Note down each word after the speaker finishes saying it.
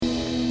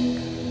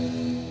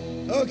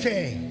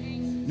Okay,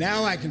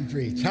 now I can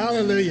preach.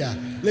 Hallelujah.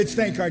 Let's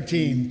thank our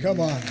team. Come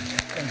on.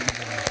 Thank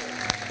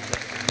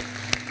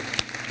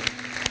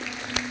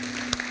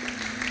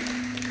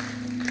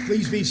you, God.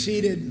 Please be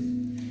seated,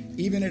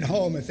 even at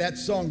home. If that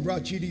song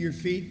brought you to your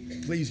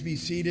feet, please be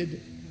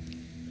seated.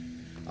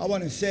 I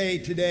want to say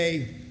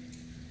today,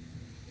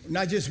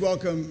 not just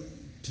welcome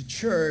to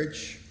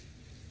church,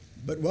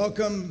 but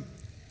welcome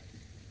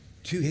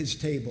to his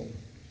table.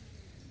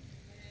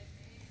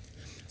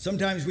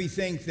 Sometimes we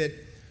think that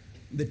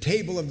the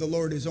table of the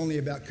Lord is only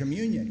about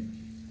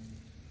communion,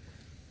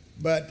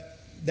 but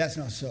that's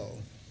not so.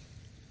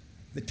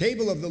 The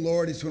table of the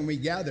Lord is when we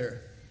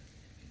gather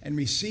and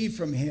receive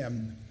from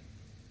him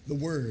the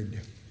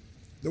word.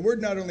 The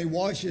word not only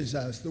washes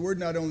us, the word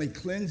not only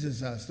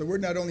cleanses us, the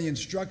word not only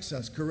instructs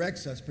us,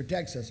 corrects us,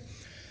 protects us,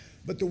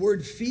 but the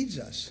word feeds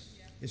us.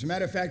 As a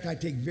matter of fact, I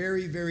take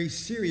very, very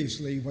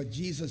seriously what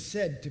Jesus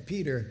said to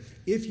Peter,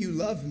 "If you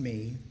love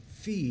me,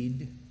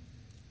 feed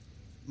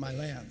my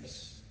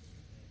lambs."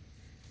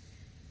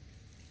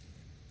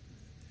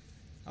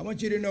 I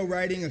want you to know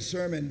writing a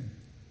sermon,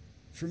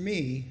 for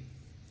me,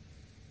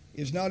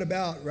 is not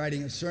about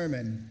writing a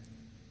sermon.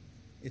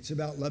 It's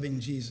about loving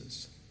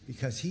Jesus.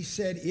 Because he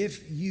said,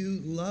 if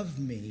you love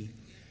me,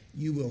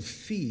 you will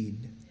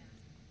feed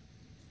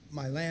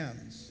my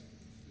lambs.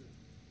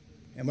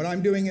 And what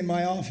I'm doing in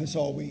my office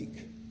all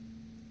week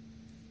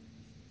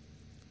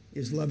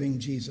is loving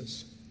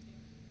Jesus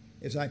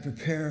as I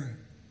prepare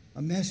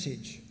a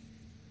message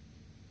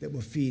that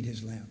will feed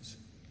his lambs.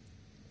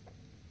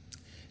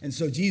 And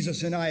so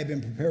Jesus and I have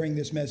been preparing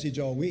this message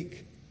all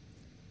week.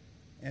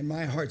 And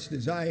my heart's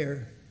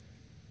desire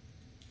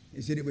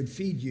is that it would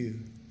feed you,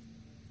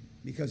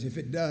 because if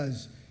it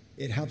does,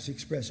 it helps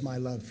express my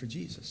love for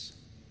Jesus.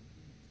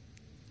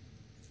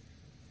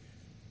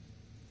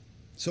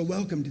 So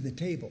welcome to the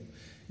table.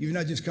 You've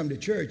not just come to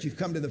church, you've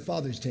come to the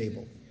Father's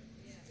table.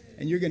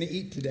 And you're going to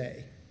eat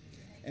today.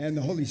 And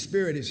the Holy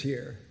Spirit is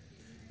here.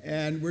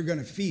 And we're going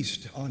to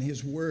feast on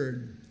his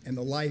word and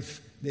the life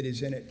that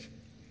is in it.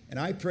 And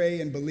I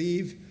pray and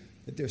believe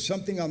that there's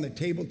something on the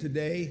table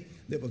today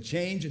that will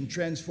change and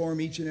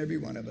transform each and every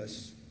one of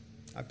us.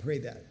 I pray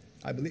that.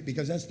 I believe,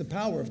 because that's the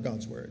power of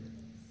God's word.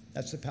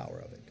 That's the power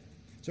of it.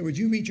 So would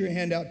you reach your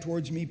hand out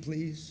towards me,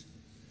 please?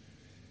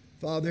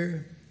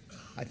 Father,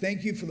 I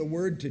thank you for the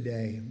word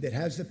today that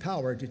has the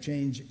power to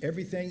change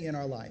everything in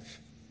our life.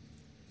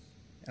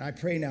 And I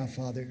pray now,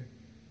 Father,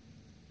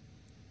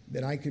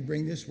 that I could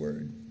bring this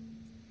word,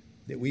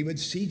 that we would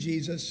see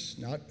Jesus,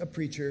 not a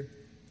preacher,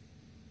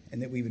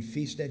 and that we would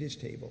feast at his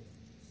table.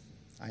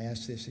 I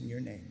ask this in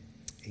your name.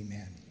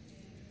 Amen.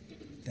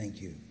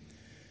 Thank you.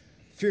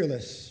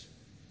 Fearless.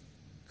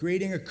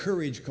 Creating a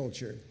courage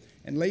culture.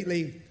 And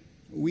lately,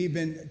 we've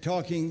been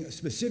talking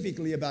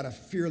specifically about a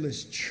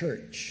fearless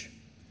church.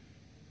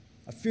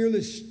 A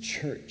fearless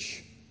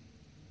church.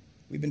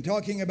 We've been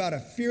talking about a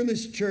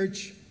fearless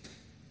church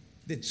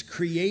that's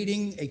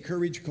creating a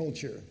courage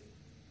culture.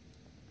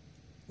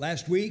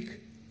 Last week,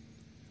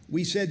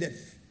 we said that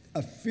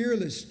a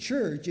fearless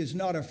church is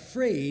not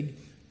afraid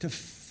to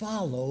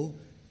follow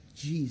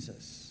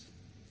Jesus.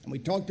 And we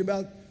talked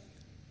about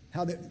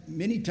how that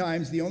many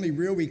times the only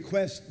real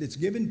request that's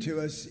given to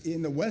us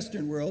in the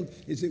Western world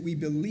is that we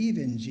believe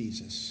in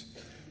Jesus.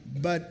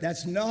 But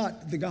that's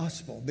not the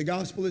gospel. The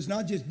gospel is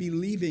not just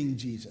believing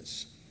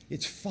Jesus.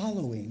 It's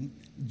following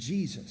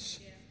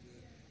Jesus.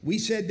 We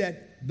said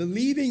that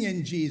believing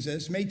in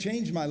Jesus may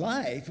change my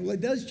life. Well,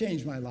 it does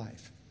change my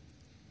life.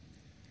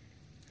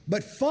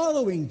 But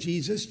following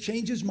Jesus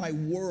changes my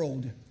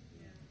world.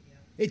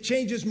 It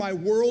changes my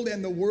world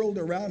and the world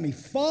around me.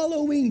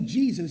 Following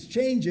Jesus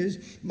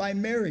changes my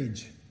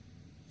marriage,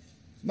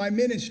 my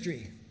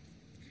ministry,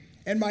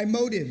 and my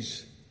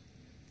motives,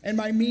 and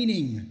my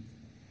meaning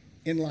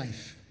in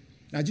life.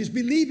 Not just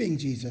believing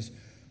Jesus,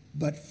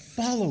 but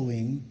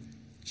following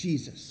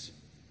Jesus.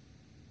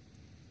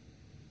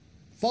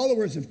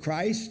 Followers of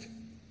Christ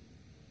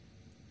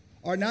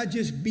are not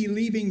just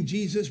believing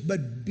Jesus,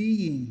 but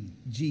being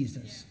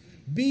Jesus.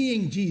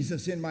 Being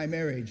Jesus in my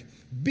marriage.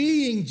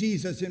 Being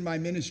Jesus in my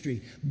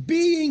ministry.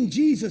 Being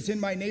Jesus in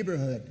my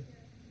neighborhood.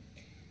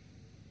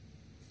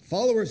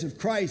 Followers of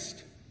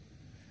Christ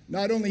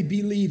not only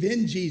believe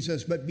in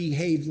Jesus, but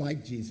behave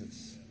like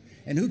Jesus.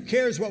 And who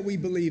cares what we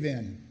believe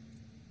in?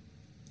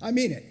 I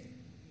mean it.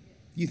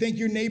 You think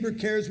your neighbor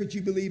cares what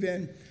you believe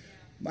in?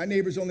 My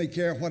neighbors only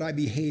care what I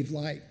behave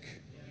like.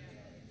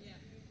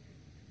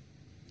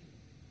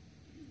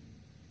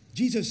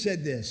 Jesus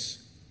said this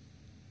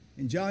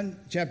in John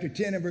chapter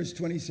 10 and verse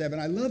 27.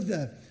 I love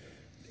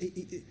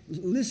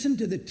listen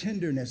to the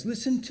tenderness,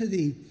 listen to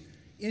the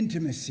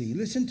intimacy,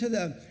 listen to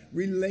the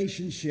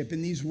relationship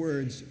in these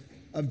words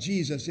of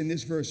Jesus in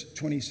this verse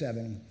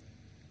 27.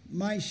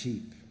 My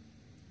sheep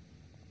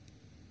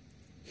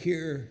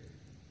hear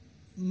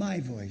my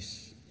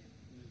voice,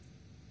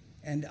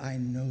 and I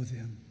know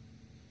them,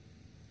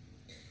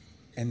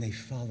 and they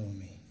follow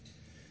me.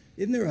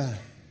 Isn't there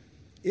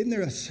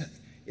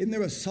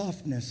a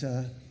softness,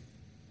 a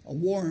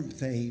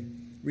warmth, a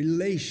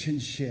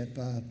relationship,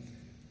 a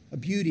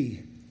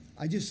beauty?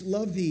 I just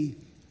love the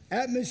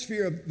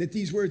atmosphere that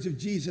these words of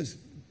Jesus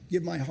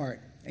give my heart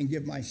and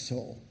give my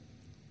soul.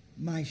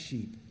 My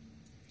sheep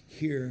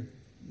hear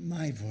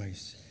my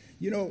voice.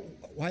 You know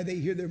why they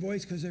hear their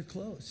voice? Because they're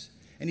close.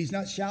 And he's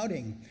not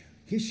shouting.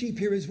 His sheep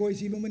hear his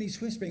voice even when he's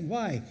whispering.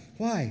 Why?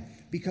 Why?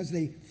 Because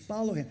they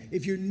follow him.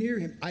 If you're near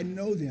him, I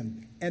know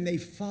them, and they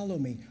follow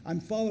me.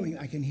 I'm following,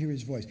 I can hear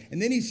his voice.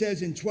 And then he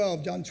says in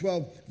John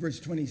 12, verse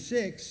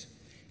 26,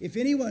 if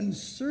anyone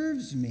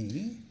serves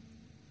me,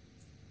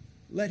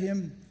 let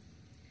him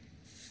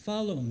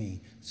follow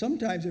me.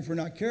 Sometimes, if we're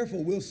not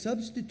careful, we'll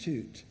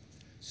substitute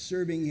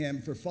serving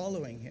him for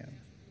following him.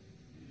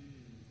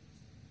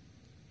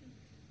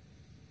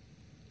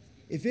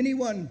 If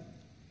anyone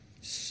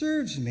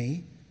serves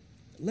me,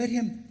 let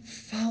him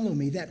follow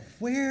me, that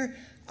where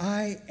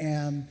I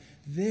am,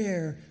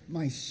 there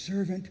my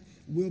servant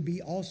will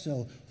be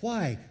also.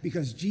 Why?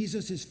 Because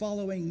Jesus is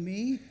following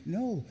me?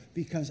 No,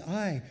 because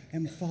I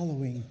am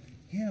following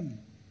him.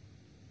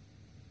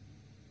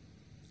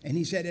 And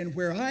he said, and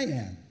where I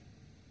am,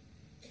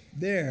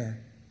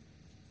 there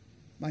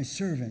my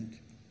servant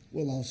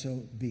will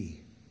also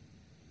be.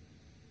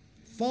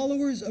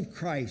 Followers of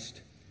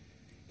Christ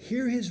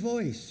hear his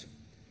voice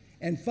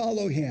and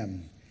follow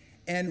him.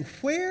 And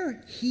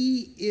where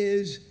he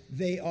is,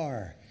 they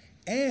are.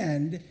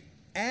 And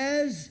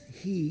as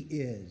he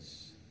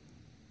is,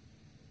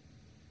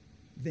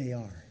 they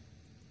are.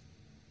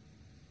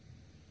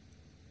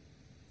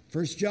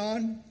 1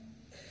 John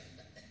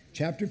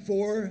chapter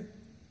 4,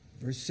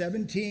 verse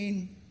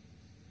 17,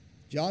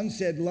 John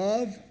said,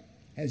 love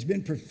has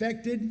been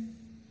perfected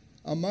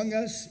among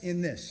us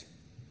in this,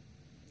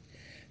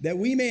 that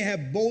we may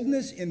have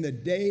boldness in the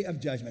day of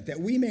judgment.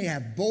 That we may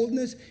have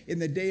boldness in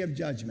the day of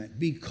judgment.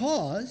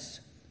 Because,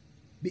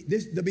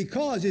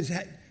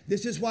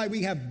 this is why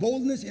we have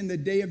boldness in the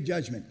day of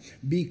judgment.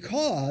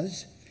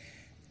 Because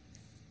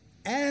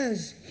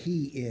as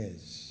he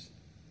is,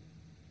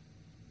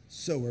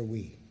 so are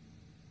we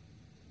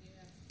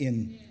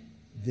in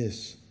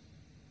this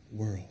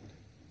world.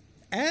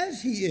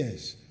 As he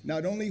is,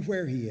 not only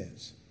where he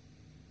is,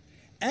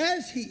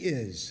 as he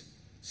is,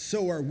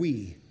 so are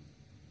we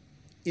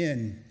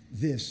in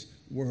this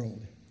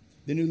world.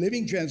 The New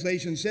Living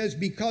Translation says,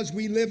 because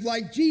we live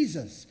like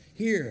Jesus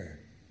here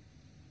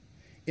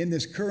in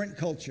this current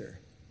culture,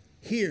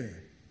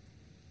 here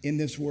in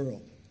this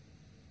world.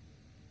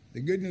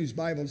 The Good News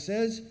Bible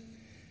says,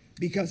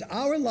 because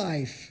our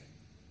life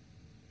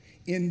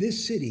in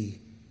this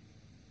city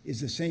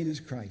is the same as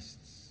Christ's.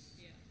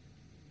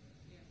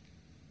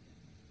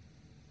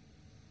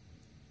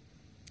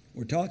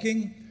 We're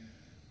talking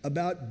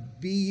about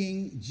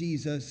being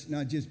Jesus,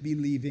 not just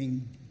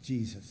believing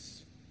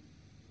Jesus.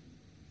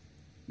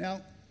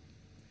 Now,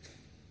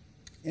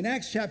 in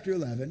Acts chapter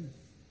 11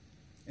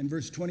 and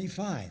verse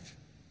 25,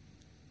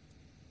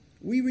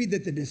 we read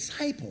that the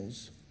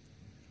disciples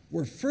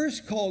were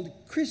first called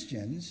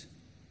Christians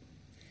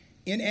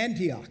in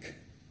Antioch.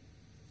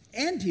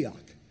 Antioch.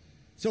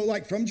 So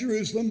like from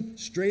Jerusalem,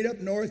 straight up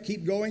north,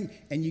 keep going,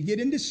 and you get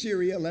into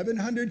Syria,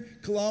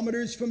 1,100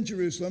 kilometers from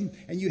Jerusalem,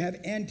 and you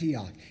have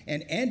Antioch.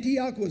 And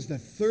Antioch was the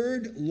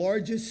third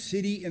largest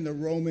city in the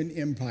Roman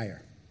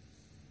Empire.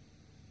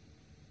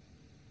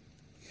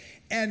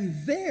 And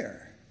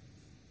there,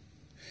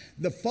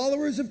 the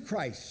followers of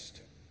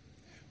Christ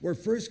were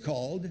first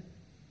called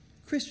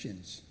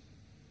Christians.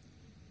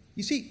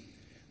 You see,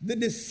 the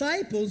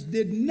disciples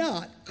did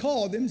not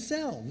call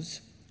themselves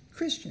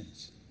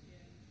Christians.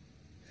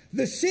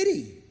 The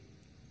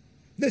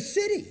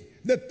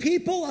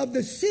people of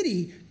the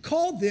city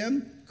called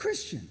them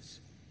Christians.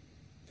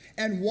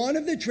 And one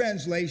of the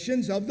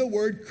translations of the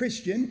word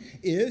Christian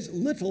is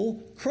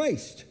little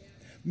Christ.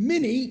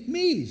 Mini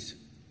me's.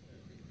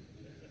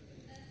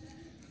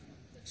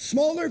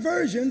 Smaller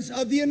versions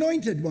of the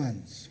anointed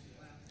ones.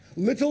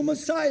 Little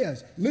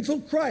messiahs,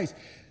 little Christ.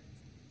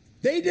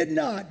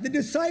 The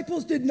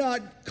disciples did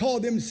not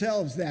call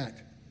themselves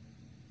that.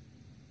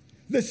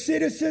 The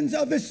citizens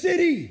of the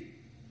city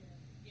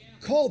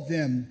called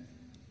them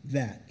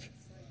that.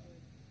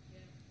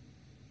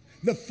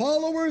 The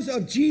followers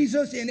of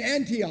Jesus in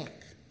Antioch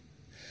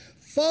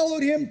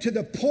followed him to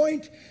the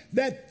point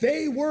that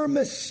they were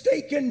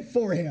mistaken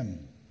for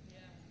him.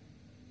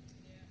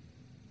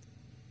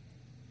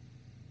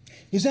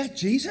 Is that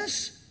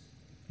Jesus?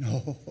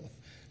 No,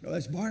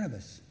 that's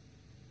Barnabas.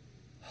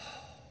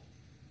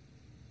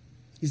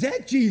 Is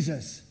that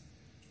Jesus?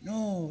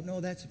 No,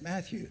 that's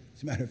Matthew.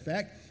 As a matter of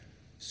fact,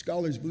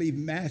 scholars believe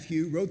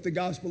Matthew wrote the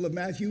Gospel of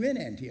Matthew in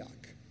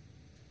Antioch.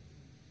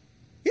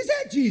 Is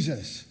that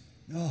Jesus?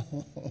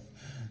 No.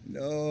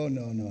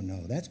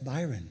 That's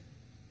Byron.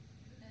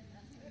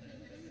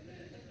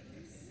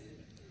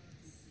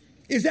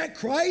 Is that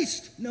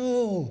Christ?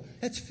 No,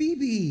 that's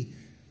Phoebe.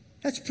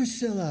 That's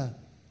Priscilla.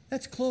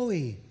 That's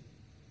Chloe.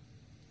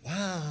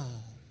 Wow.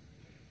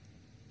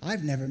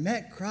 I've never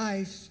met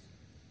Christ,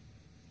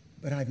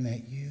 but I've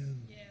met you.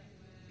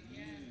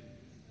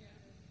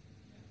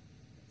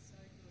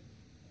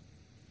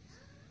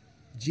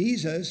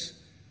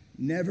 Jesus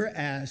never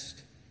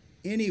asked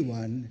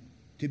anyone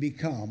to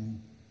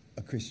become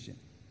a Christian.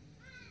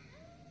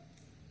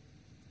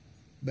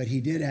 But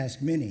he did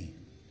ask many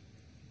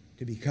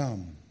to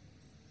become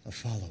a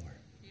follower.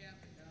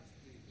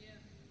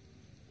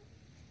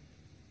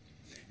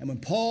 And when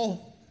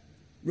Paul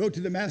wrote to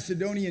the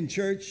Macedonian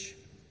church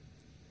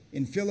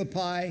in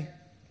Philippi,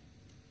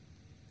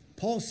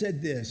 Paul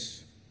said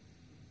this: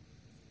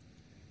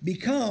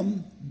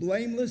 become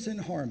blameless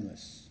and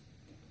harmless.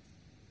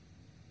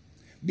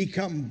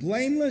 Become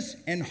blameless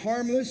and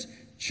harmless,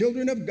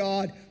 children of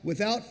God,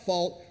 without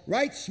fault,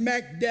 right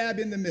smack dab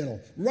in the middle,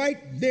 right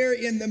there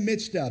in the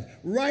midst of,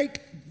 right,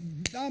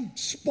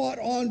 spot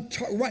on,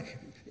 right.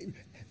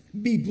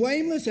 Be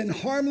blameless and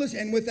harmless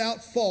and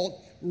without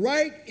fault,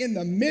 right in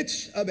the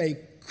midst of a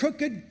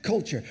crooked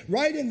culture,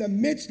 right in the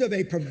midst of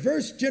a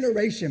perverse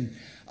generation,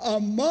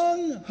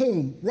 among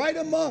whom, right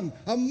among,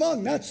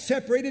 not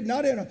separated,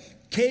 not in a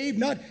cave,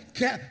 not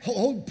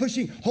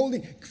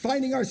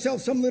finding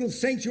ourselves some little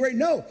sanctuary.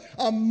 No,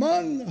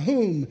 among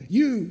whom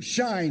you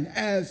shine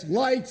as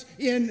lights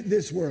in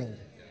this world.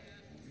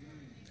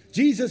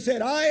 Jesus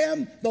said, I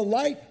am the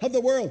light of the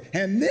world.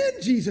 And then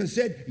Jesus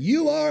said,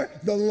 you are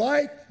the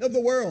light of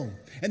the world.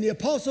 And the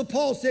Apostle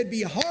Paul said,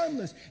 be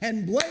harmless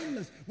and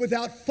blameless,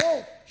 without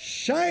fault,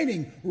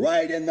 shining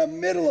right in the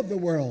middle of the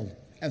world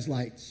as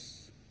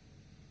lights.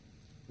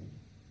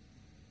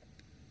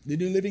 The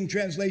New Living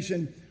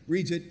Translation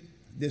reads it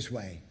this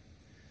way: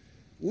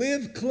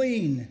 live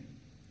clean,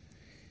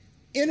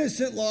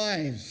 innocent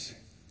lives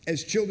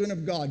as children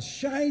of God,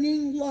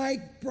 shining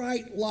like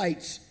bright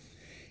lights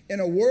in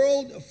a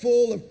world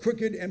full of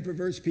crooked and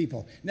perverse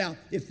people. Now,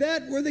 if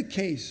that were the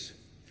case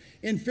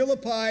in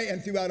Philippi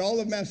and throughout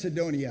all of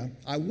Macedonia,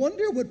 I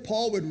wonder what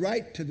Paul would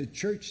write to the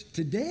church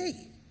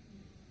today.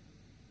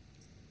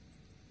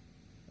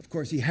 Of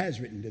course, he has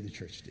written to the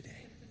church today.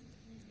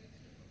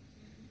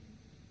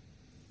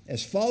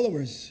 As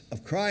followers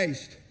of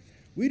Christ,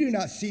 we do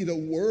not see the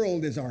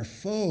world as our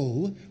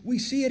foe. We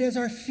see it as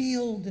our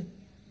field.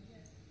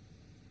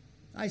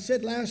 I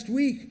said last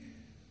week,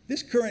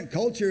 this current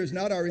culture is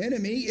not our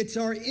enemy, it's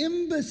our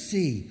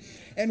embassy.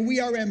 And we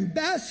are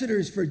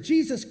ambassadors for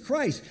Jesus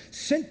Christ,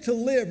 sent to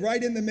live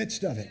right in the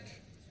midst of it.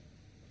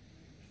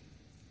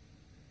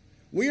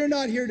 We are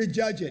not here to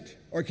judge it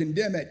or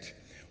condemn it.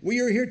 We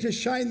are here to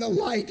shine the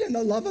light and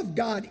the love of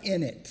God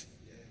in it.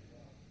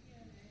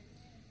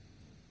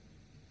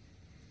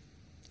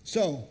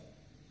 So,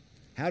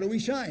 how do we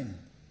shine?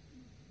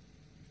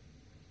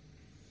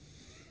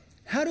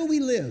 How do we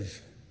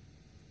live?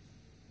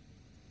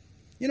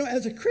 You know,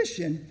 as a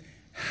Christian,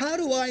 how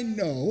do I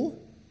know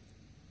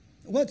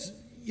what's,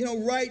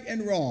 right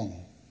and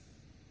wrong?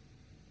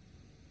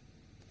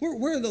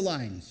 Where are the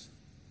lines?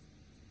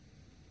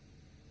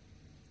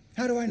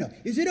 How do I know?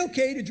 Is it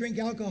okay to drink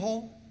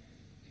alcohol?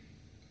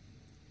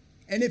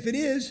 And if it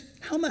is,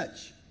 how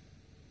much?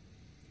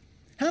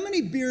 How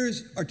many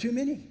beers are too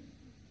many?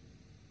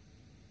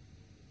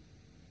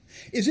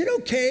 Is it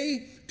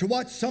okay to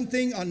watch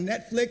something on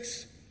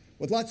Netflix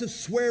with lots of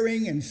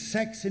swearing and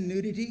sex and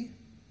nudity?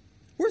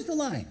 Where's the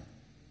line?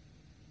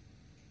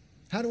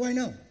 How do I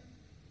know?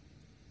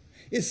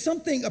 Is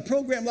a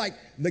program like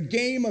The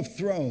Game of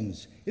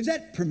Thrones, is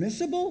that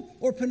permissible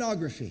or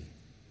pornography?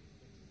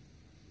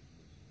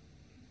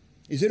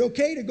 Is it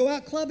okay to go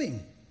out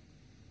clubbing?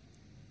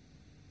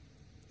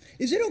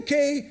 Is it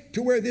okay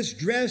to wear this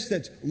dress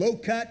that's low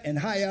cut and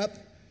high up?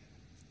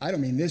 I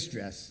don't mean this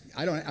dress.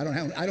 I don't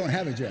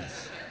have a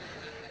dress.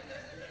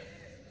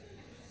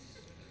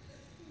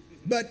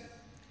 But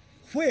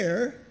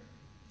where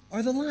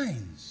are the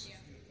lines?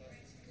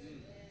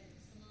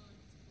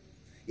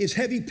 Is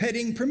heavy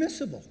petting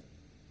permissible?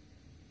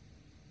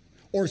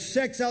 Or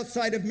sex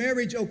outside of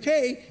marriage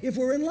okay if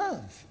we're in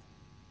love?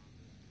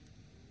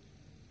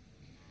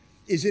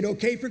 Is it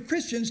okay for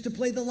Christians to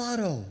play the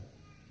lotto?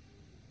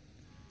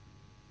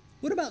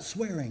 What about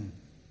swearing?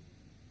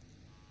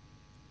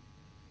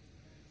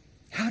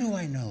 How do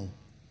I know,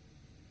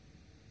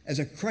 as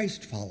a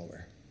Christ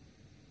follower,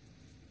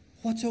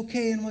 what's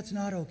okay and what's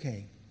not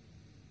okay?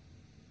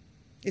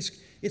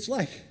 It's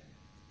like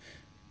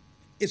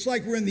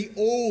we're in the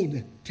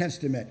Old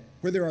Testament,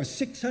 where there are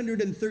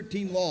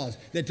 613 laws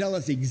that tell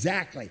us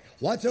exactly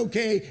what's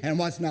okay and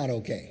what's not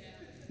okay.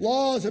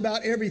 Laws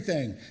about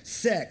everything: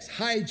 sex,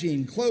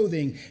 hygiene,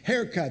 clothing,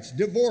 haircuts,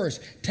 divorce,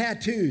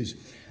 tattoos.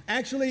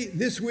 Actually,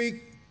 this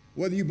week,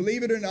 whether you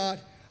believe it or not,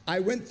 I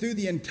went through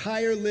the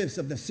entire list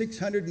of the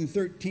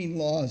 613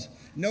 laws.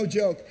 No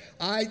joke.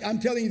 I'm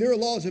telling you, there are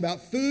laws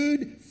about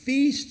food,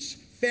 feasts,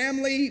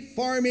 family,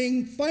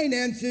 farming,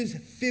 finances,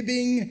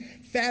 fibbing,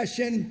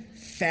 fashion,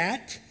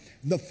 fat,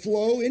 the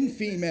flow in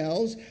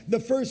females, the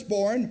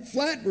firstborn,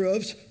 flat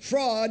roofs,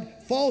 fraud,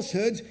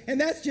 falsehoods,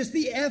 and that's just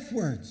the F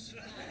words.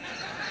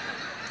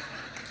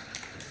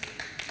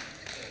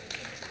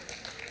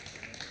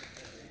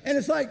 And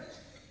it's like,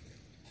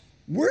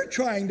 we're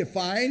trying to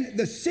find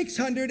the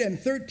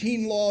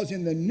 613 laws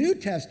in the New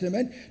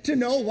Testament to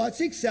know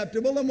what's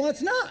acceptable and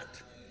what's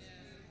not.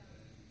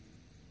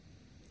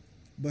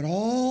 But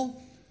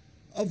all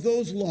of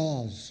those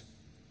laws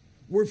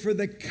were for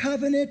the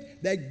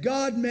covenant that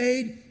God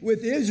made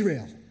with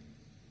Israel.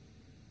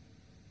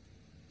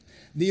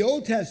 The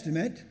Old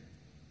Testament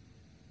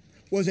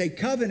was a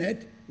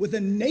covenant with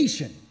a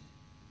nation.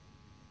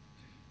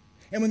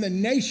 And when the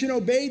nation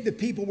obeyed, the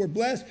people were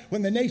blessed.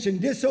 When the nation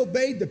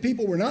disobeyed, the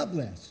people were not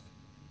blessed.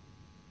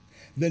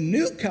 The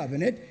new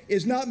covenant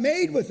is not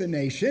made with a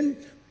nation,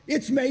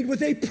 it's made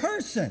with a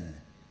person.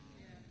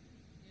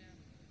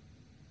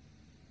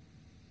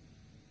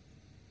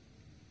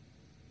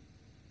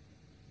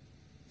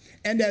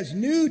 And as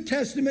New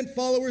Testament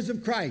followers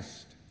of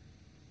Christ,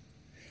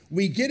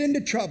 we get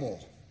into trouble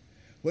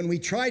when we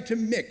try to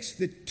mix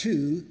the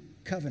two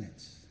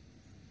covenants.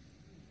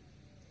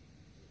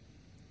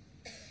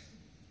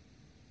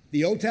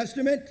 The Old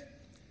Testament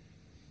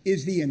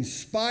is the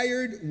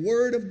inspired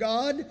Word of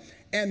God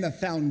and the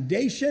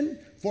foundation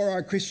for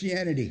our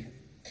Christianity.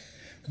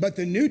 But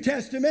the New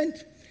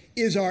Testament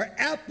is our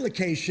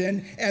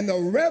application and the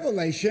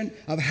revelation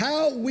of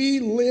how we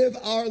live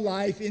our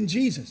life in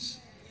Jesus.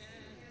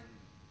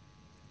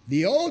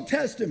 The Old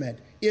Testament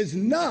is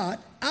not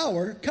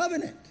our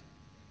covenant.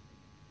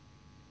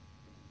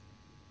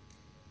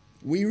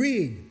 We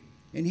read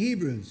in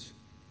Hebrews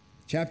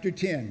chapter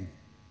 10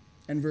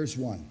 and verse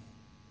 1.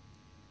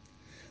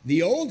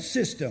 The old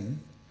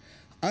system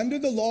under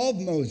the law of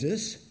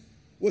Moses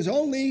was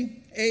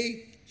only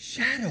a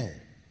shadow.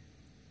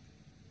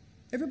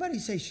 Everybody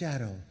say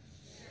shadow.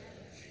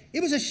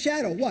 It was a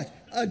shadow. What?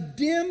 A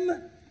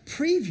dim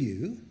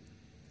preview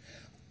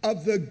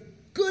of the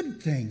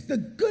good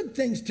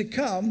things to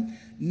come,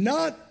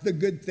 not the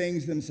good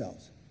things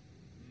themselves.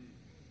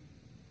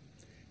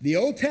 The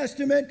Old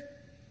Testament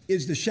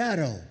is the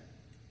shadow.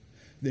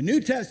 The New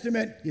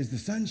Testament is the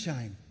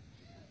sunshine.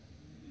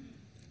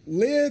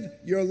 Live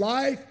your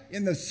life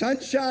in the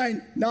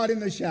sunshine, not in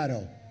the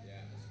shadow.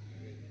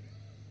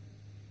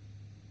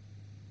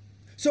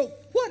 So,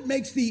 what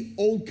makes the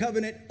Old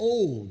Covenant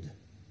old?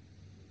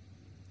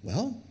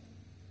 Well,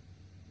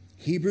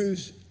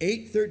 Hebrews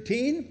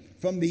 8:13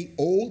 from the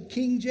Old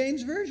King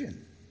James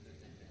Version.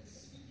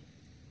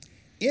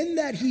 In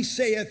that he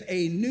saith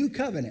a new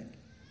covenant,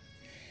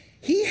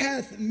 he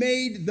hath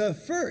made the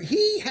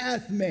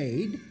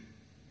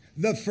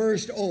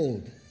first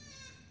old.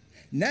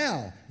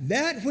 Now,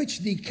 that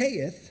which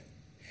decayeth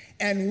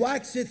and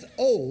waxeth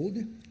old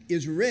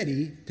is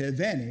ready to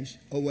vanish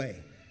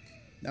away.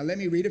 Now, let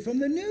me read it from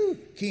the New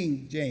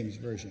King James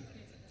Version.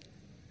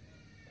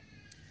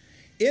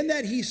 In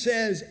that he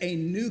says a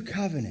new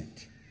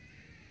covenant,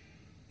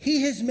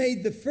 he has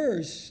made the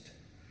first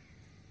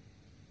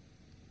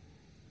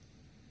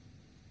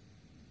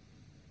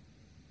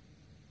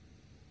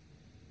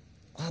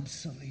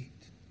obsolete.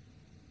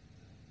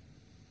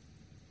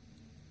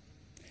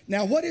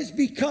 Now, what is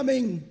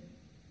becoming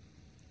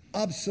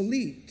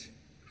obsolete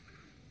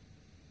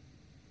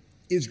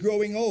is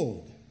growing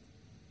old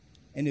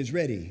and is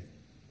ready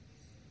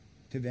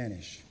to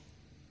vanish.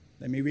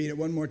 Let me read it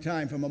one more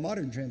time from a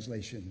modern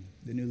translation,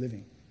 the New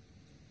Living.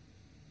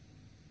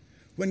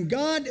 When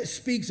God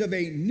speaks of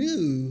a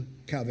new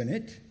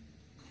covenant,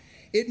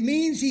 it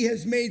means he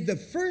has made the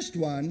first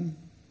one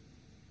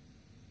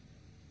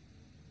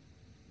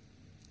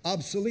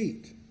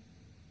obsolete.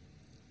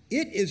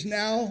 It is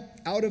now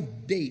out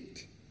of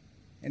date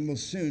and will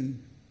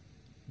soon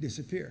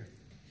disappear.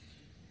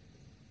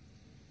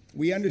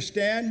 We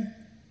understand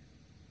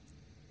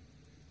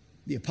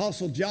the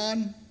Apostle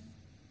John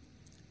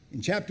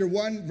in chapter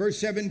 1, verse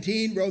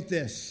 17 wrote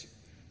this: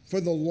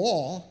 "For the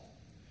law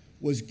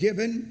was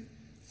given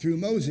through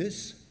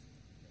Moses,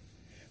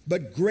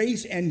 but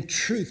grace and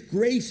truth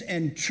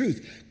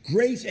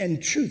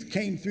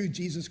came through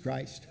Jesus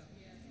Christ."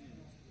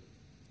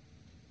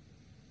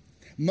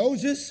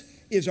 Moses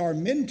is our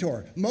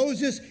mentor.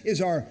 Moses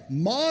is our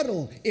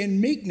model in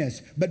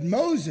meekness, but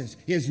Moses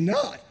is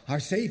not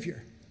our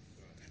Savior,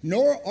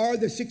 nor are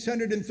the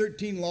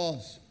 613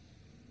 laws.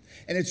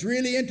 And it's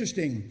really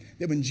interesting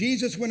that when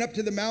Jesus went up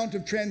to the Mount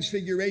of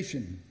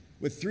Transfiguration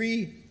with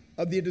 3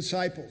 of the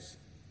disciples,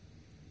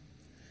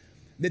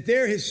 that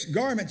there his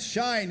garments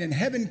shined and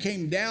heaven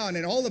came down,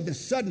 and all of a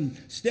sudden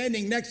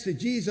standing next to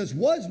Jesus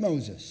was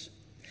Moses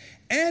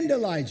and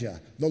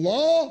Elijah. The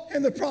law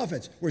and the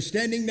prophets were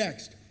standing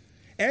next.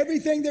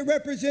 Everything that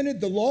represented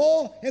the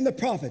law and the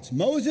prophets,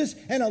 Moses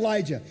and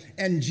Elijah,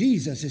 and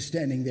Jesus is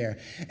standing there.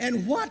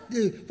 And what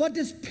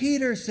does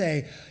Peter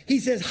say? He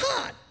says,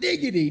 hot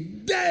diggity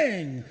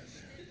dang.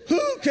 Who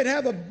could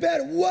have a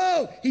better,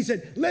 whoa. He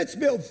said, let's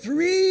build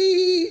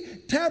 3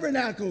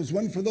 tabernacles,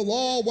 one for the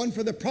law, one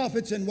for the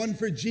prophets, and one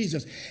for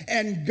Jesus.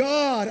 And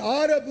God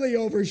audibly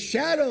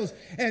overshadows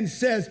and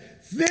says,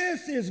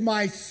 this is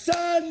my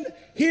son,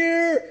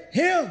 hear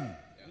him.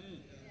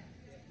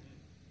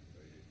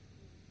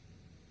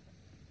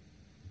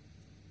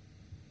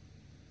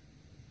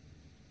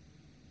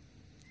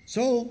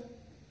 So,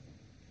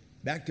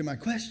 back to my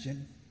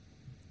question.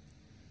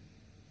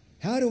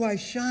 How do I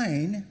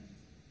shine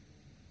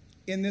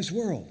in this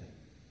world?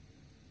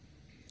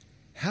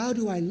 How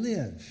do I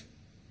live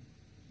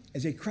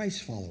as a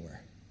Christ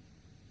follower?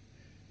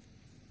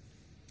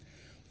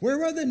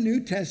 Where are the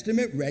New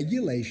Testament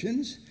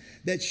regulations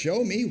that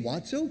show me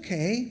what's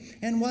okay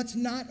and what's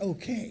not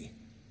okay?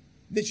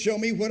 That show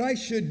me what I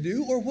should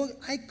do or what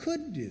I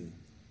could do?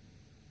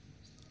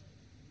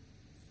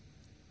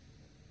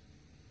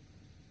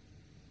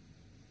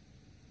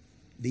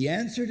 The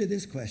answer to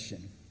this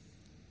question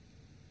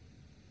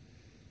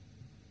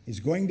is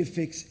going to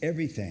fix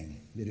everything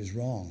that is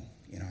wrong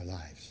in our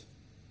lives.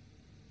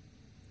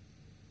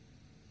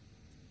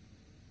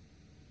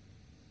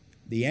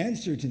 The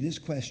answer to this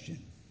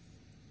question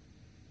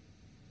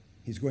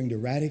is going to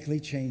radically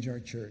change our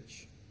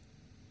church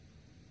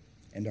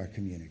and our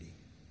community.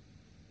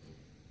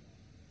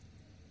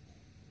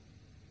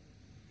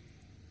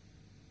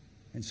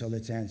 And so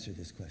let's answer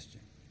this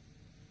question.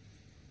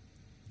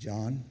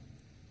 John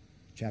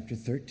chapter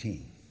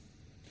 13.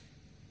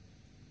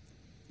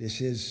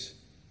 This is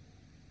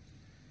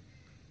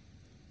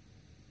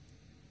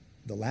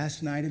the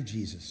last night of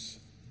Jesus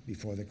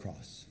before the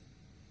cross.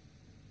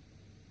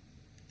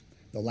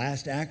 The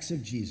last acts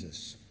of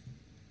Jesus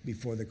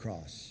before the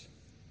cross.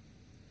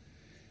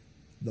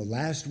 The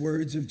last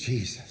words of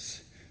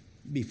Jesus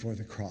before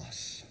the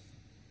cross.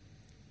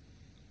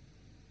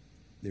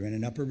 They're in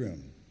an upper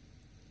room.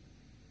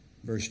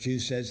 Verse 2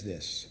 says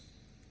this: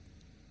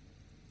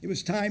 it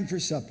was time for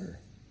supper,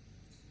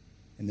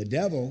 and the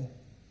devil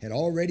had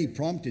already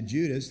prompted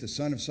Judas, the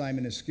son of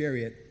Simon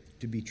Iscariot,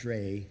 to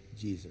betray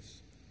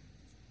Jesus.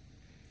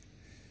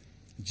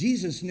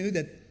 Jesus knew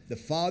that the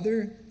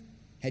Father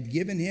had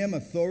given him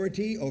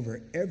authority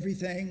over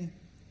everything,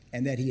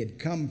 and that he had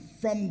come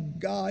from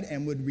God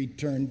and would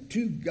return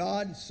to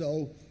God,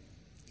 so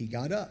he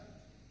got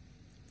up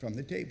from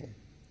the table,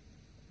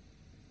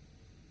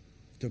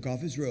 took off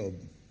his robe,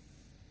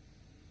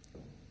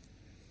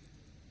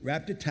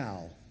 wrapped a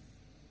towel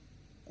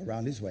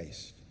around his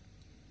waist,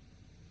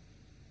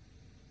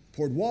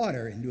 poured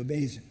water into a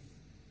basin,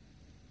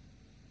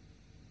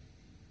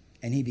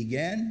 and he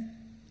began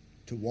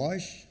to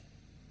wash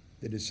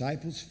the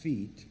disciples'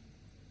 feet,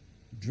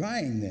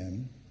 drying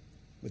them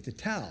with the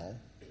towel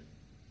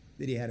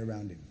that he had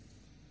around him.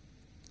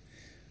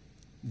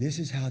 This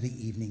is how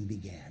the evening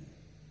began.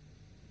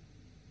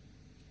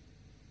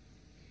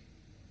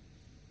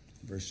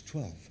 Verse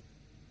 12.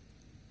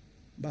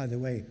 By the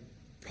way,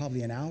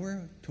 probably an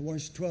hour to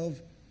wash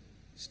 12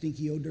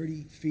 stinky, old,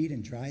 dirty feet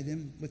and dry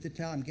them with the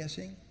towel, I'm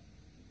guessing.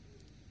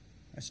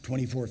 That's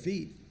 24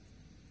 feet.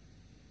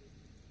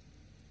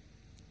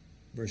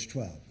 Verse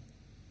 12.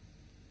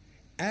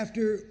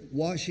 After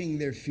washing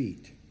their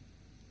feet,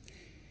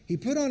 he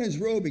put on his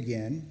robe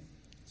again,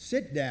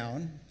 sat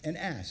down, and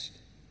asked,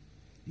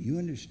 "Do you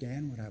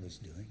understand what I was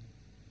doing?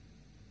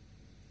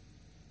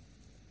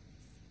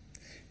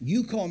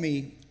 You call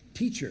me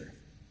teacher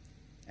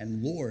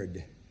and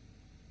Lord,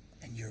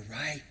 and you're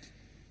right,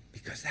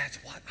 because that's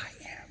what I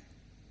am.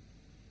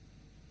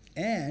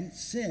 And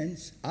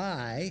since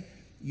I,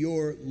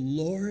 your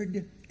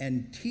Lord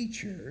and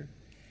teacher,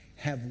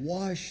 have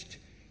washed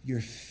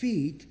your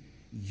feet,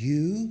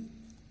 you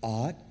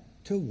ought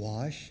to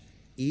wash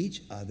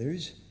each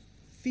other's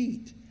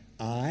feet.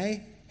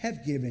 I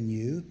have given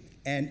you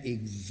an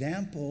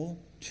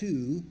example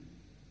to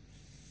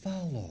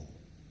follow.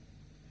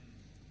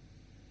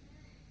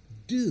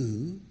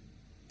 Do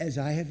as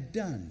I have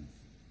done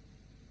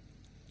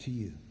to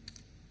you."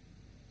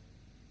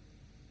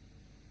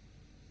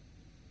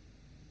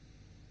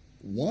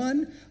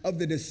 One of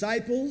the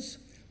disciples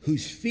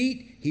whose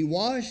feet he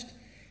washed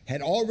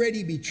had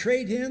already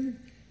betrayed him,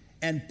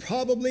 and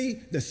probably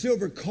the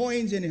silver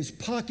coins in his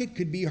pocket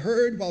could be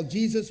heard while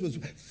Jesus was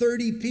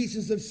 30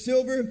 pieces of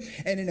silver,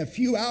 and in a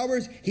few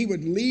hours he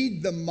would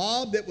lead the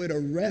mob that would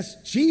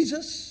arrest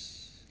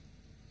Jesus.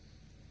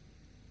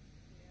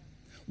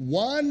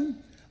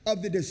 One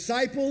of the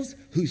disciples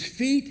whose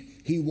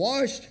feet he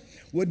washed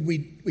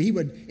he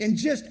would in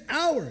just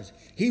hours,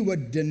 he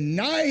would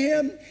deny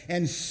him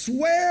and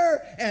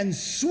swear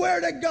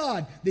to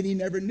God that he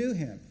never knew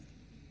him.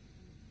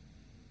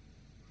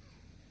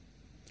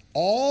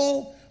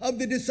 All of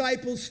the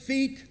disciples'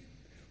 feet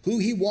who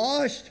he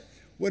washed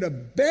would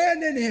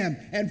abandon him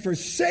and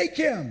forsake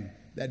him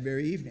that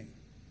very evening.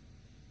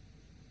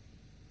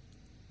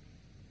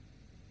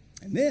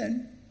 And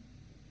then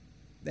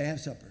they have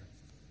supper.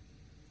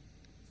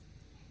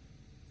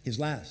 His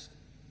last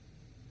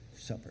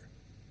supper.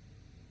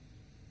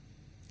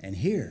 And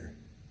here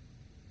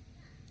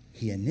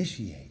he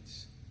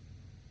initiates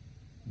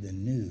the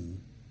new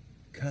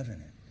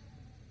covenant.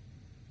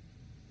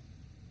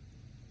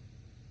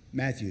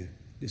 Matthew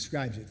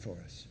describes it for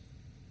us.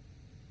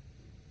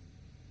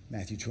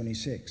 Matthew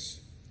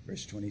 26,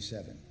 verse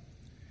 27.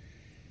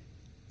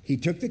 He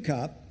took the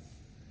cup,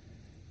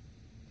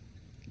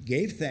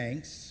 gave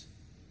thanks,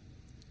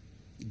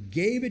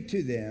 gave it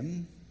to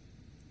them,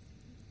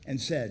 and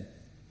said,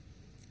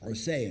 or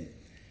saying,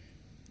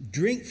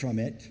 "Drink from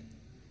it,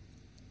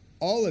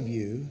 all of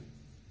you,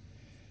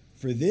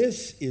 for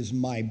this is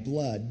my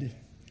blood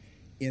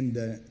in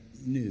the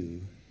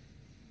new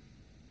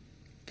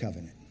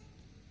covenant,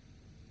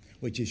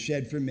 which is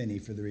shed for many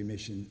for the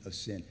remission of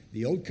sin."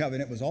 The old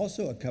covenant was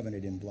also a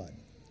covenant in blood.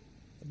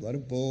 the blood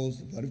of bulls,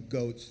 the blood of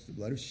goats, the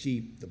blood of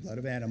sheep, the blood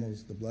of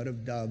animals, the blood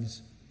of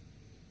doves.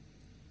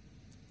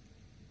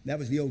 That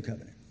was the old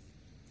covenant.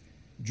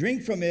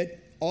 Drink from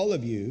it, all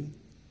of you,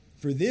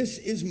 for this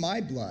is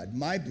my blood,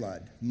 my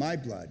blood, my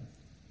blood,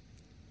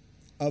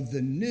 of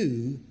the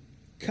new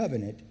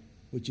covenant,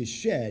 which is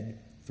shed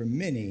for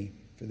many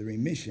for the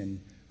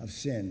remission of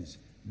sins.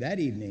 That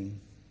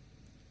evening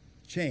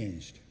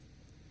changed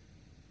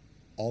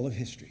all of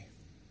history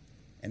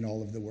and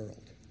all of the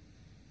world.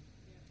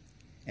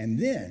 And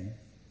then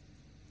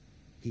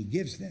he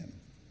gives them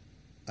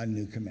a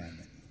new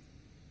commandment.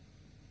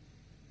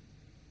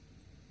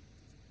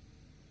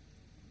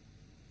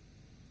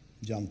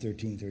 John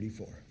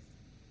 13:34.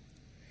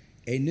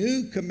 A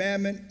new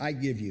commandment I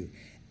give you.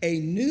 A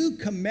new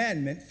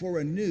commandment for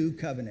a new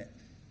covenant.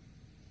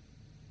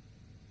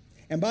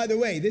 And by the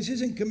way, this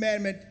isn't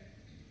commandment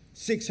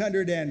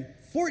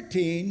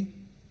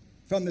 614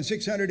 from the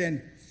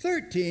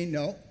 613.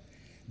 No,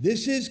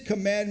 this is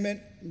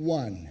commandment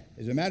 1.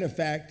 As a matter of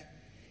fact,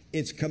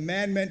 it's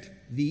commandment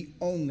the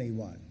only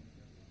one.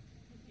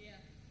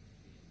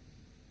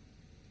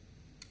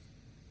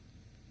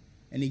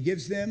 And he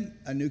gives them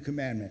a new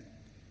commandment,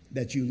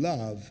 that you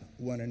love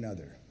one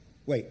another.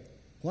 Wait,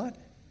 what?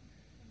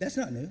 That's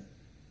not new.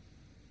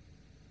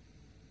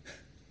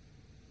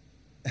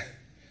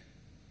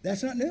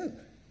 That's not new.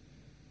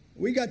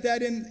 We got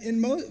that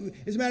in Moses.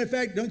 As a matter of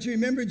fact, don't you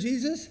remember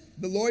Jesus?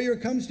 The lawyer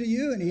comes to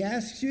you and he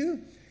asks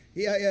you.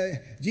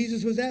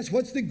 Jesus was asked,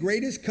 what's the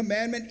greatest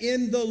commandment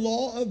in the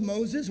law of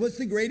Moses? What's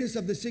the greatest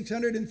of the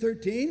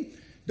 613?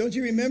 Don't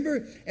you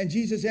remember? And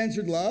Jesus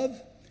answered,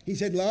 love. He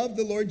said, love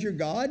the Lord your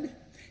God.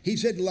 He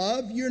said,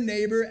 love your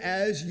neighbor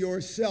as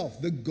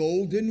yourself. The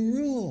golden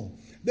rule.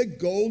 The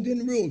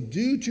golden rule.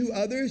 Do to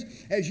others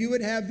as you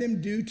would have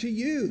them do to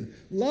you.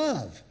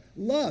 Love.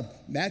 Love.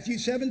 Matthew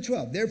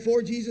 7:12.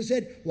 Therefore, Jesus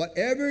said,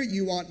 whatever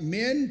you want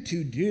men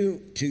to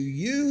do to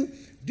you,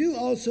 do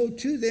also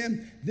to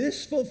them.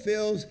 This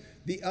fulfills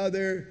the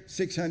other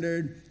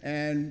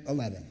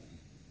 611.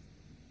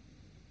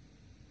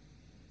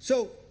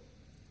 So,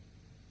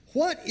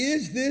 what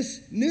is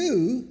this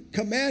new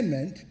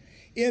commandment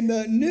in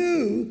the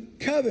new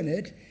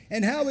covenant,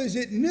 and how is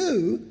it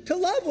new to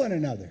love one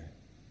another?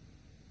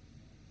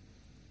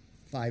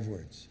 5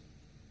 words.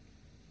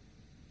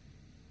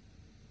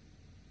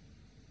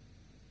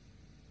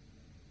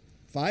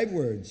 5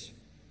 words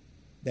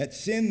that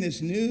send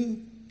this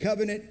new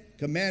covenant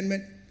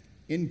commandment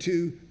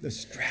into the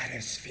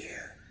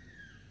stratosphere.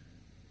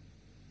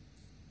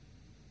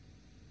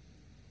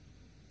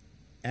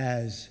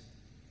 As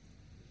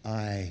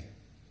I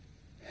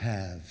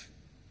have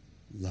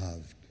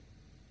loved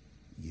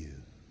you.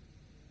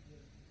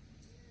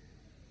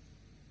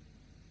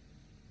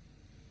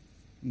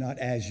 Not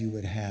as you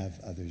would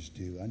have others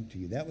do unto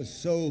you. That was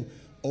so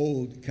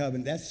old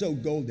covenant. That's so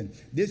golden.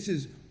 This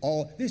is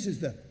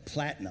the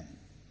platinum.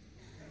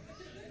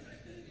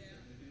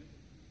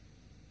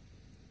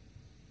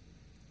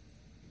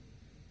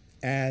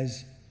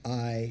 As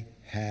I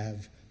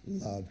have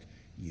loved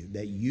you.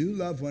 That you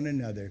love one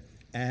another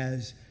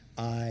as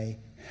I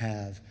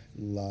have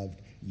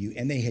loved you.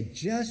 And they had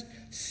just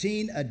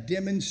seen a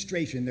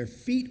demonstration. Their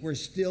feet were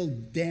still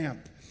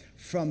damp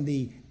from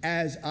the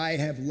as I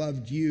have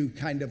loved you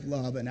kind of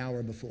love an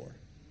hour before.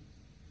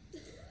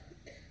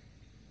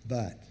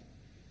 But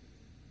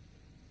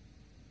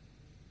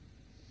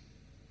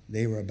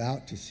they were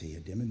about to see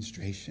a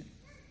demonstration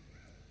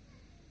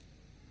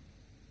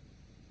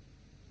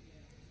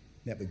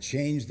that would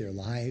change their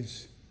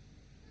lives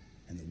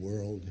and the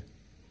world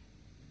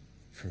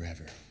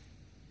forever.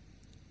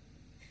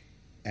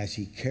 As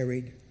he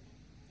carried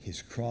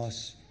his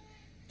cross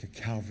to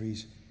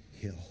Calvary's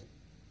hill.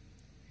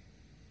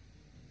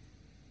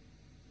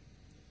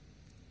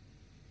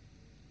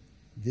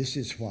 This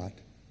is what,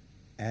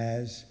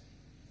 as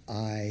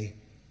I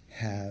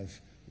have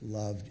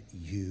loved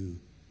you,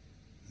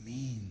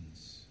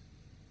 means.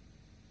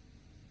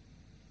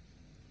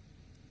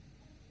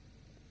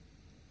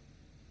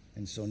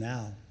 And so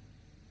now,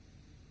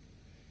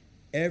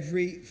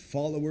 every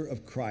follower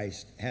of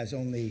Christ has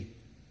only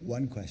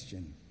one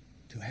question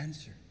to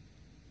answer: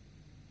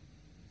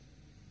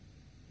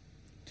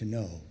 to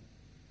know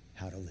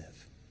how to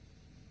live.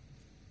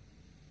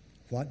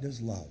 What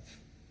does love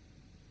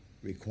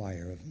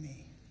require of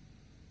me?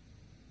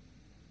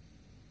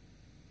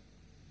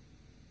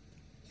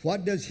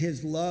 What does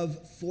his love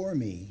for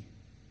me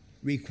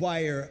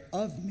require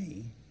of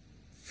me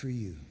for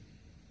you?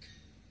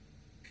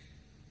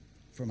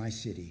 For my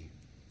city,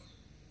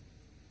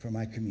 for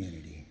my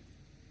community.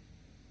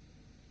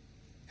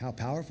 How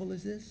powerful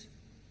is this?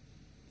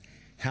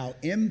 How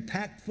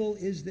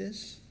impactful is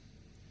this?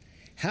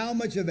 How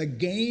much of a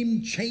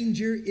game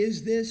changer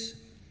is this?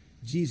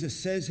 Jesus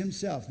says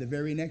himself the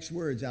very next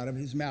words out of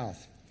his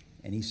mouth.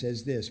 And he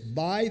says this: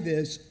 by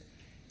this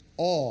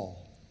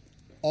all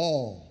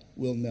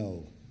will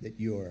know that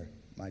you're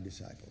my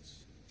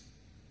disciples.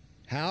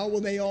 How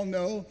will they all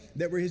know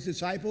that we're his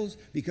disciples?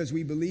 Because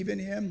we believe in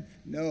him?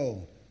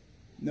 No,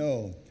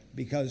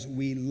 because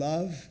we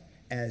love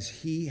as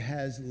he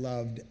has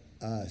loved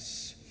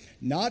us.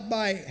 Not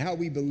by how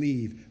we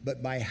believe,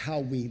 but by how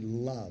we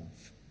love.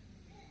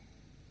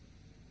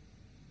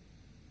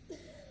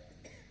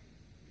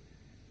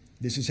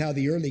 This is how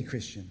the early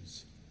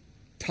Christians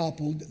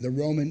toppled the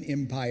Roman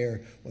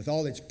Empire with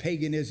all its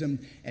paganism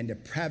and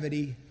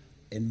depravity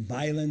and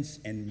violence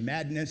and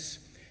madness.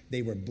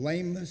 They were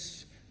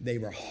blameless, they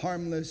were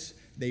harmless,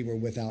 they were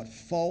without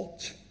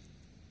fault,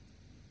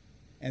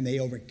 and they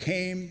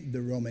overcame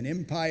the Roman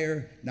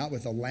Empire not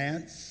with a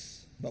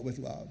lance, but with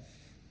love.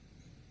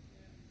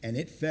 And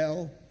it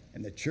fell,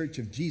 and the Church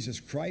of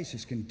Jesus Christ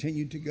has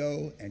continued to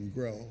go and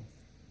grow.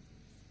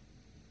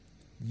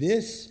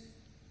 This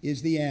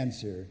is the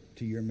answer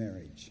to your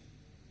marriage.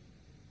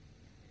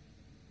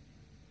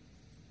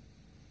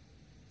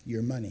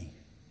 Your money,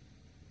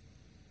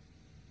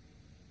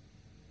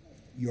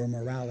 your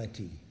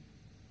morality,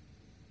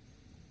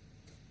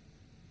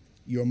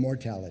 your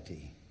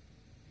mortality.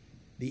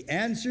 The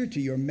answer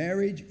to your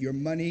marriage, your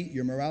money,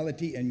 your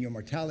morality, and your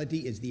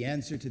mortality is the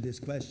answer to this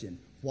question.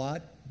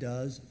 What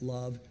does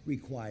love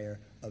require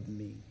of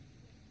me?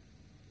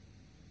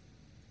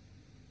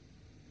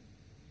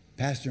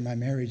 Pastor, my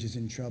marriage is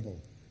in trouble.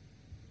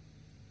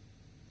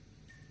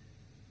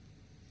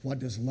 What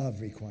does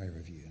love require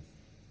of you?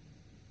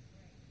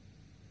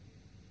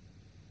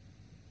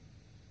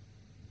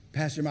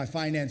 Pastor, my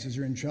finances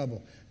are in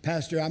trouble.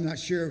 Pastor, I'm not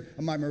sure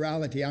of my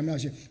morality. I'm not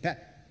sure.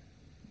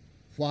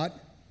 What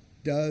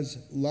does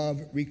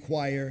love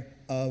require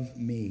of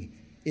me?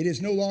 It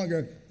is no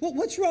longer,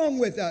 what's wrong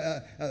with,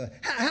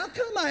 how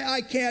come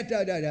I can't,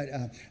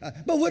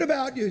 but what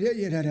about you?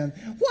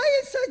 Why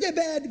is such a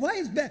bad, why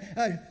is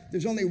bad?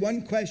 There's only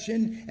one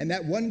question, and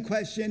that one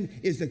question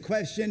is the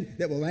question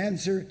that will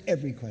answer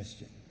every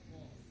question.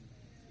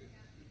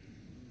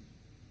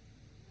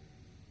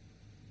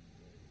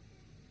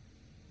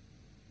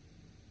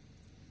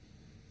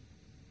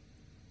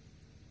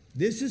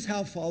 This is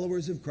how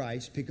followers of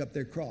Christ pick up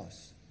their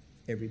cross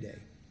every day.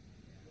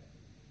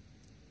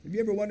 Have you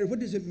ever wondered, what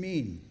does it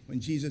mean when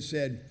Jesus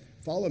said,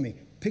 follow me,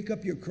 pick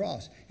up your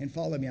cross and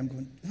follow me? I'm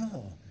going,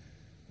 oh,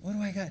 what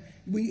do I got?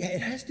 It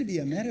has to be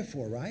a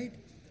metaphor, right?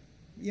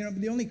 You know,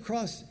 the only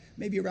cross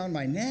maybe around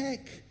my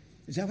neck.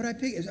 Is that what I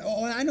pick?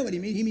 Oh, I know what he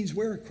means. He means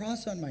wear a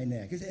cross on my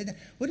neck.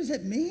 What does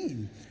that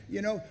mean?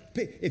 You know,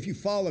 if you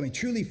follow me,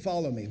 truly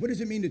follow me. What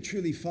does it mean to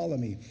truly follow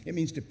me? It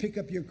means to pick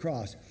up your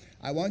cross.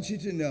 I want you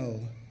to know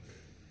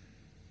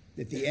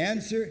that the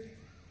answer,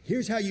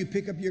 here's how you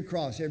pick up your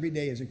cross every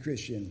day as a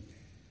Christian.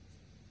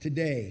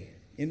 Today,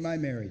 in my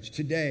marriage,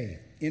 today,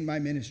 in my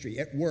ministry,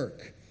 at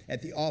work,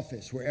 at the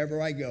office,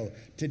 wherever I go,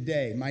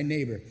 today, my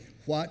neighbor,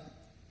 what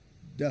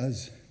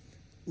does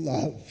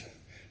love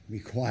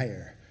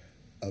require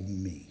of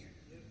me?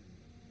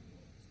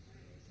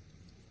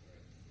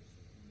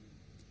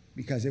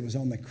 Because it was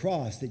on the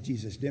cross that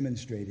Jesus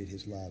demonstrated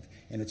his love,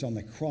 and it's on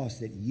the cross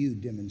that you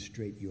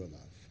demonstrate your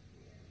love.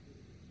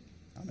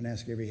 I'm going to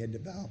ask every head to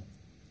bow,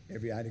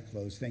 every eye to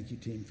close. Thank you,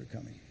 team, for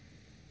coming.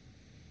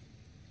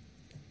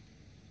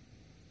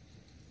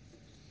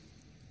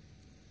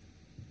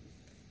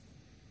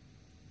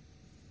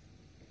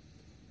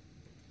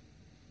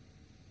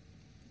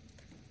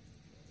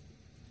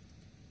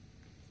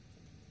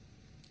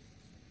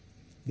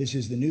 This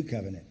is the new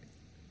covenant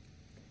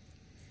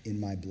in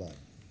my blood.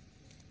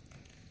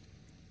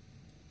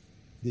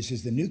 This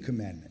is the new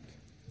commandment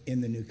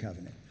in the new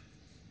covenant.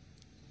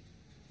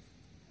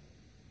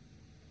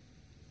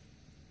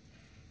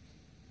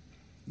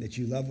 That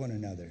you love one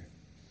another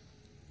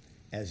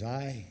as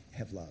I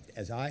have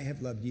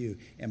loved you,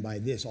 and by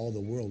this all the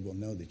world will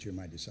know that you're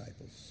my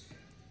disciples.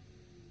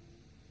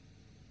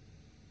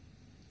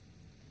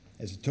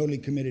 As a totally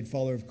committed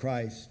follower of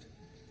Christ,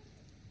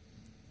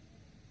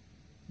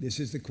 this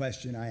is the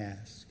question I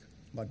ask.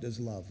 What does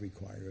love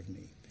require of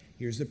me?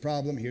 Here's the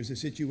problem, here's the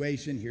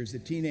situation, here's the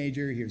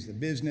teenager, here's the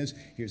business,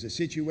 here's the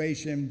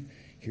situation,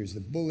 here's the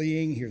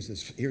bullying, here's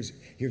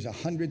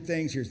 100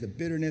 things, here's the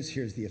bitterness,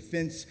 here's the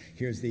offense,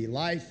 here's the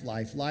life.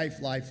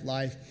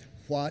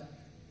 What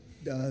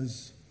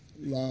does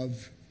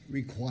love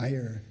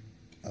require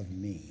of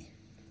me?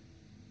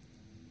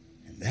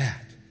 And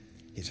that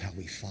is how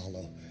we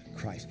follow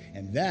Christ.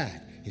 And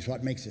that is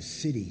what makes a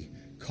city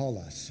call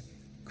us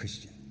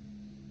Christian.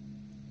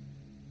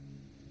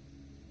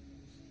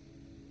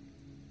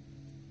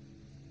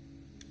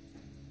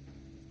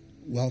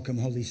 Welcome,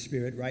 Holy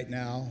Spirit, right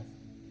now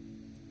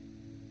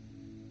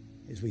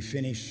as we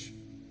finish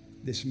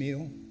this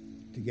meal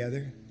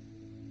together.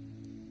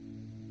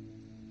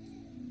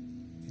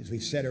 As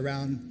we've sat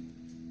around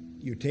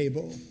your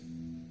table,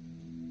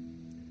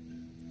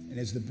 and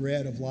as the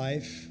bread of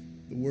life,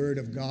 the word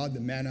of God,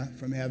 the manna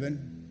from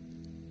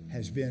heaven,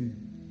 has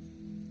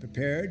been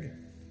prepared,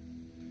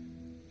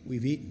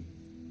 we've eaten,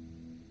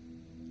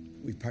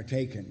 we've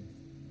partaken.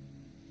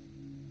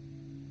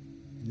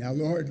 Now,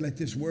 Lord, let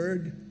this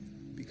word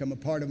become a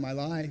part of my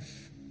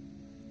life.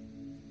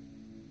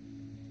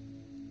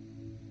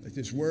 Let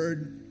this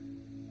word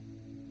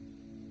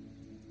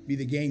be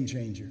the game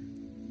changer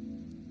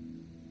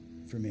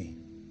for me.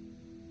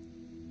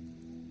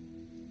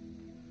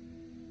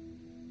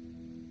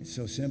 It's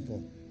so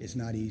simple. It's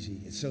not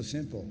easy. It's so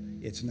simple.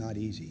 It's not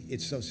easy.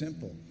 It's so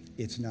simple.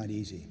 It's not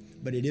easy.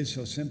 But it is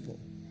so simple.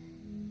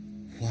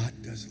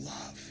 What does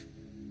love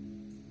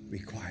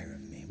require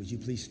of me? Would you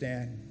please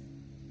stand?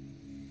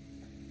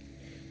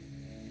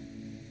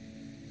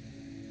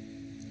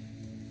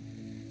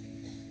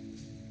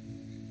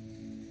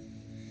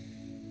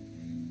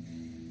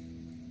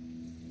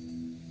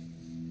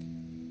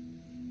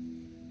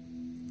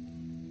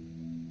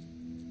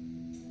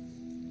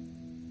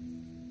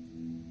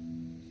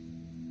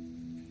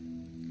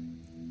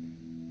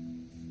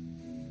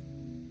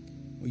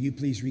 Will you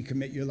please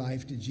recommit your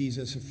life to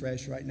Jesus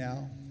afresh right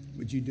now?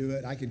 Would you do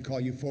it? I could call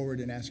you forward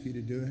and ask you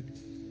to do it.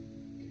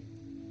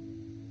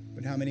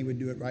 But how many would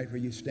do it right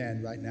where you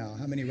stand right now?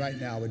 How many right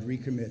now would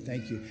recommit?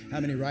 Thank you. How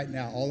many right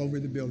now all over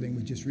the building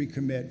would just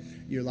recommit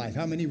your life?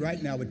 How many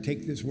right now would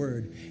take this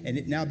word and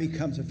it now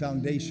becomes a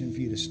foundation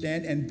for you to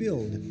stand and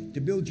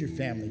build your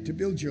family, to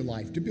build your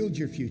life, to build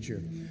your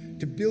future,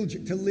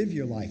 to live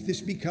your life?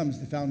 This becomes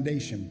the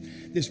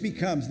foundation. This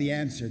becomes the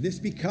answer. This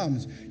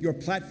becomes your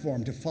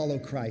platform to follow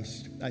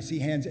Christ. I see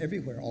hands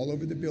everywhere, all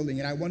over the building,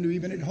 and I wonder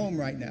even at home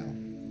right now.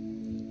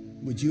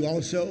 Would you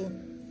also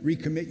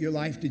recommit your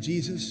life to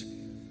Jesus?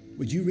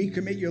 Would you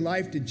recommit your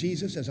life to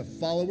Jesus as a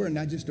follower and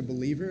not just a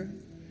believer?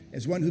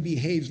 As one who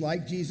behaves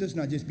like Jesus,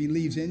 not just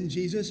believes in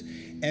Jesus?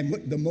 And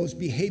what the most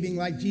behaving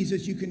like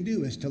Jesus you can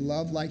do is to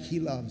love like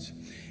he loves.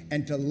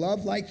 And to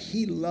love like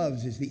he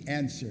loves is the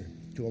answer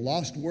to a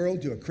lost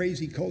world, to a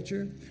crazy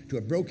culture, to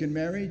a broken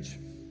marriage.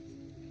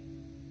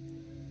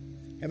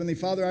 Heavenly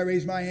Father, I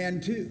raise my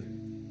hand too.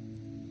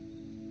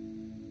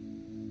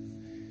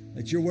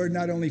 Let your word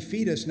not only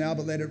feed us now,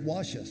 but let it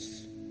wash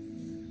us.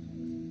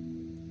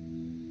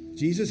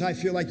 Jesus, I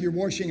feel like you're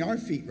washing our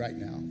feet right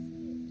now.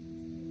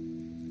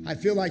 I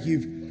feel like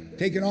you've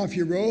taken off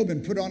your robe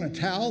and put on a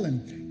towel,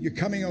 and you're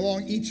coming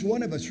along each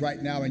one of us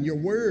right now, and your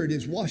word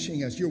is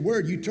washing us. Your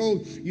word, you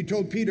told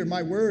Peter,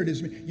 my word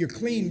is, you're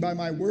clean by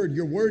my word.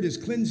 Your word is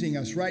cleansing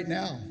us right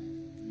now.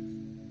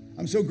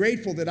 I'm so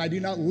grateful that I do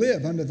not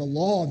live under the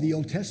law of the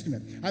Old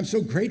Testament. I'm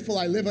so grateful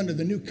I live under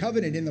the new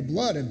covenant in the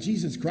blood of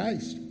Jesus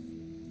Christ.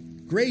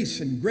 Grace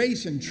and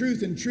grace and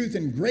truth and truth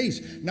and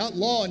grace, not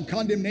law and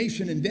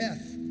condemnation and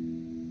death.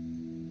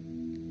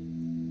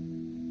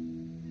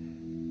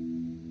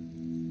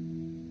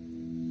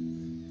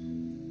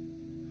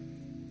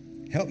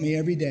 Help me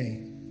every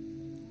day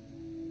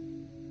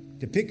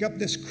to pick up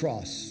this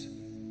cross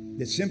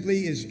that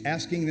simply is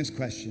asking this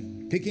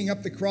question. Picking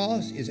up the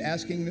cross is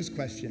asking this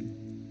question.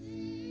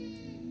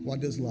 What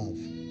does love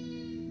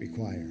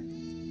require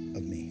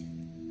of me?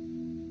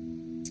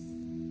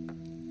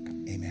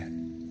 Amen.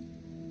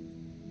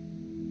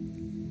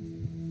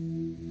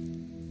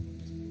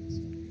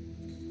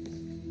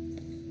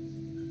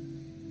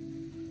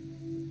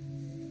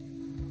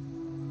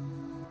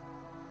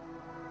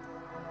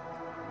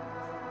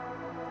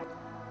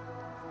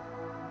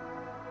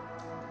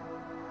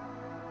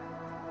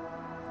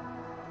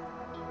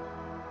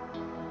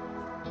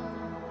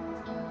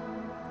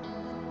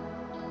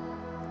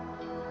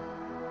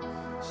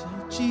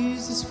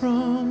 Jesus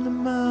from the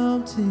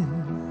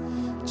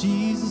mountain,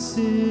 Jesus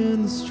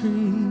in the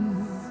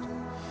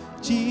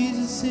street,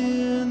 Jesus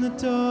in the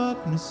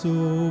darkness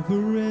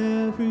over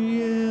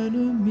every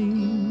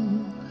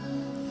enemy,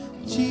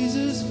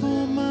 Jesus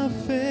for my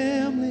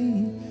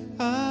family,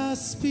 I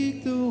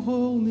speak the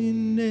holy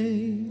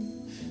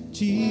name,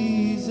 Jesus.